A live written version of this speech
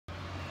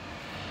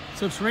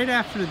So it's right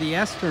after the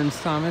Esterns,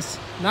 Thomas.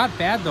 Not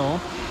bad though.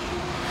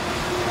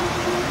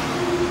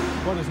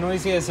 About as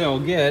noisy as it'll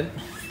get.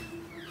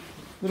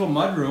 Little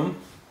mud room.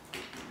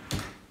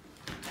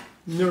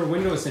 There are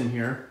windows in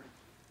here.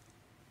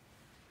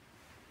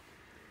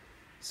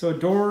 So a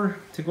door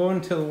to go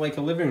into like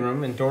a living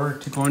room and door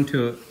to go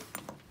into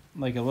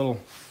like a little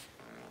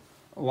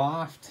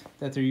loft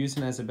that they're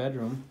using as a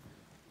bedroom.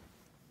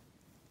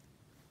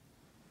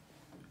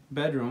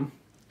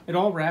 It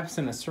all wraps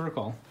in a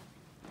circle.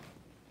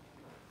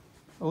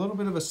 A little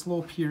bit of a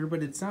slope here,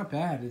 but it's not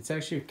bad. It's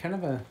actually kind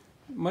of a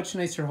much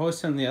nicer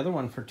house than the other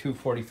one for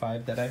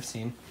 $245 that I've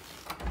seen.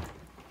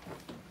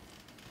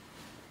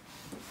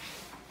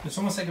 It's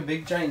almost like a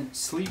big giant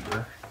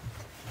sleeper.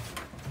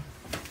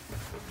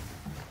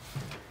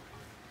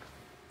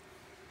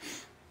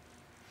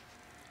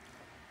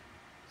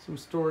 Some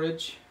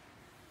storage.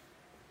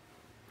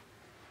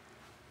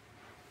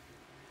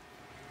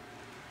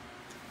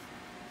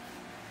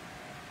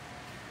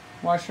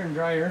 Washer and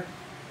dryer.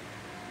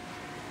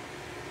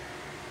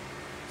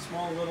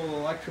 Small little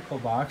electrical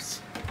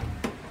box.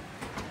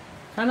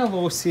 Kind of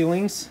low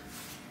ceilings.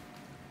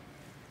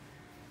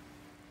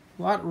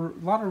 Lot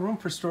of room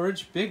for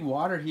storage. Big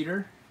water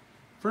heater.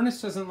 Furnace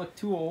doesn't look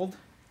too old.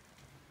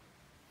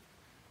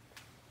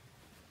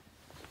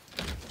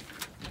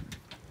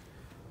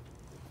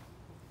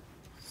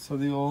 So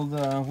the old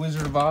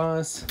Wizard of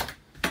Oz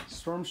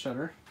storm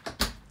shutter.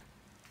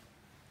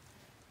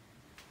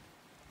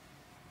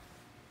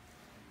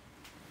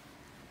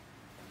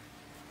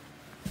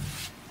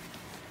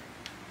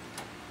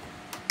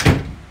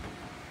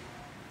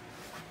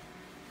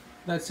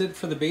 That's it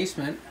for the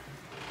basement.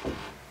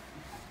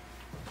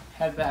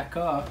 Head back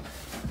up.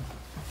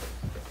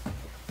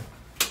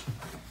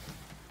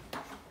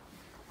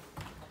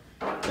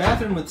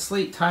 Bathroom with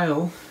slate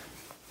tile.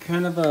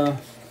 Kind of the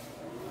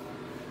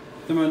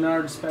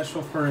Menard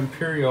special for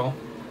Imperial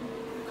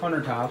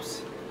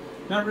countertops.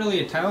 Not really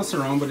a tile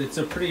surround, but it's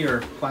a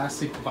prettier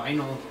plastic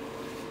vinyl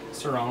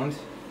surround.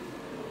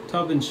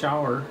 Tub and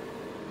shower.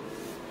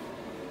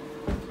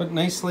 But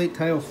nice slate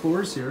tile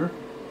floors here.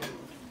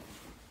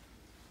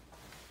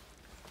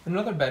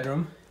 Another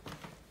bedroom.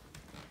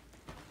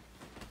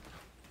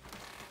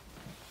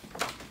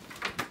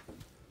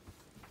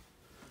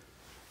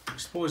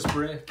 Exposed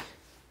brick.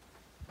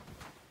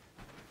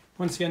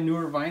 Once again,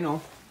 newer vinyl.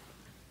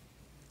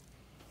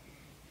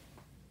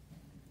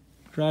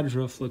 Garage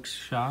roof looks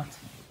shot.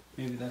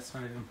 Maybe that's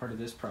not even part of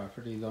this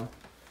property though.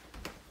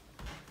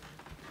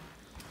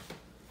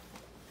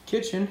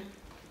 Kitchen.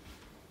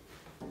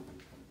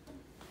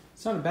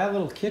 It's not a bad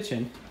little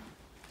kitchen.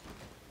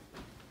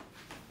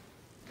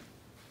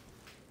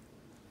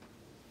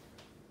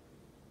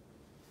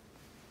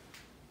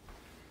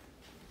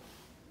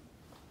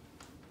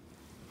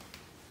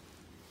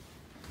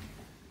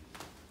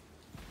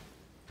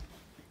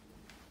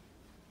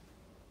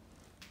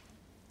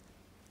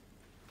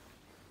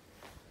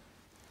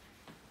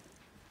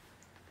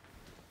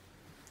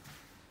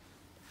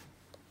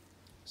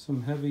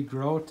 Some heavy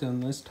grout on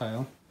this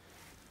tile.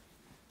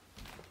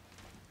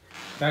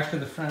 Back to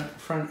the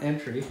front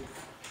entry.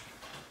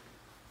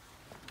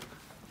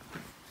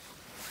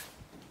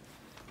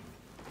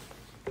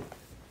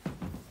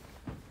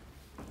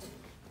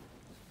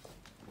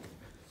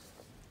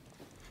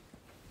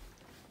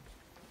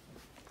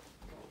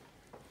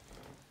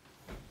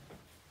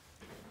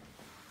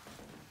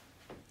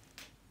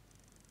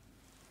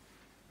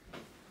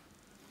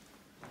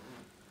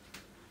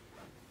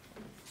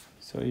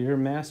 So your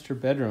master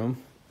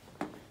bedroom,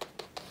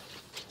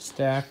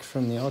 stacked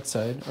from the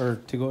outside, or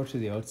to go to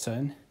the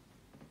outside.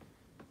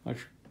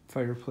 Electric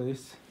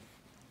fireplace.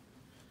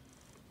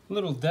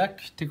 Little deck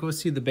to go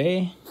see the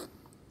bay. You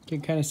can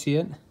kind of see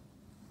it.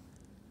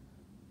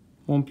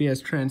 Won't be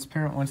as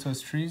transparent once those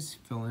trees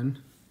fill in.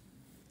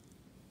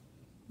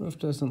 Roof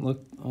doesn't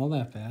look all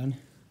that bad.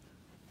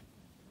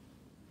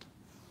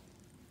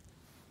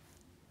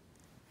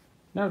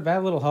 Not a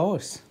bad little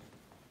house.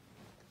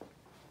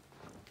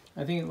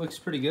 I think it looks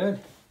pretty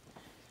good.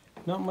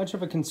 Not much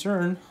of a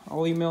concern.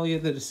 I'll email you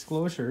the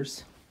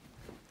disclosures.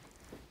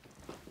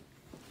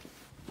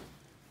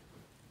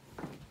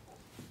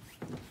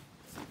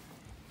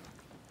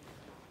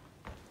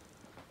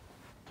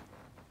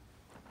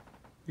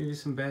 Maybe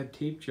some bad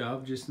tape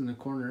job just in the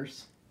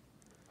corners.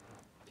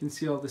 You can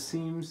see all the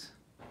seams.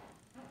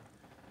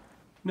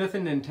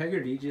 Nothing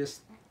integrity,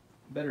 just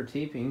better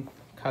taping.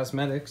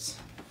 Cosmetics.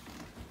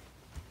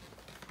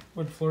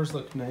 Wood floors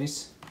look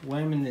nice.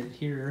 Laminate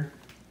here.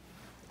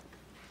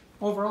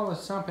 Overall,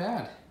 it's not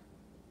bad.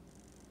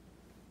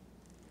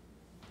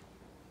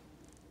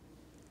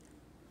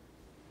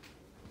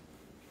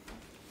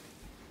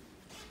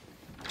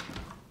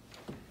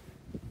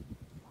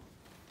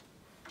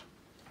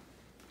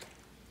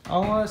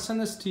 I'll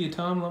send this to you,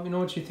 Tom. Let me know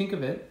what you think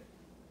of it.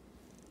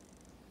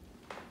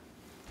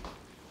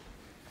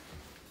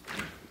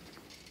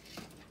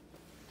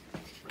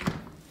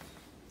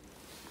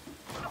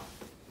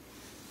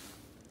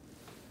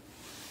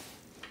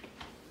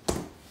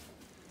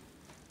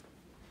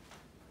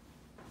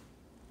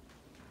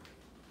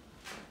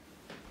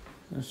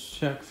 Let's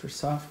check for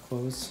soft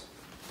close.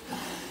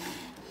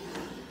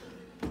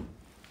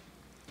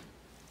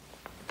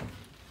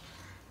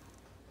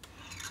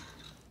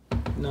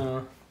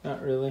 No,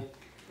 not really.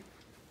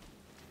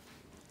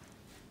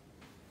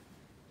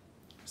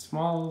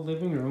 Small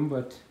living room,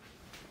 but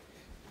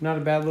not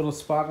a bad little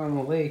spot on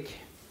the lake.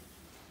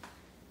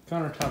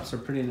 Countertops are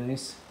pretty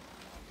nice.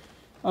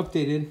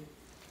 Updated.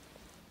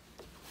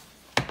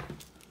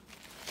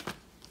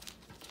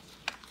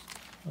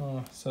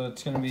 Oh, so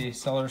it's going to be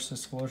seller's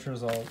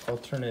disclosures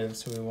alternative,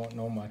 so we won't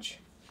know much.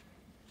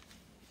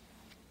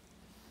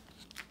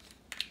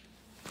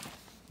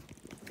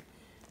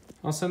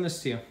 I'll send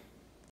this to you.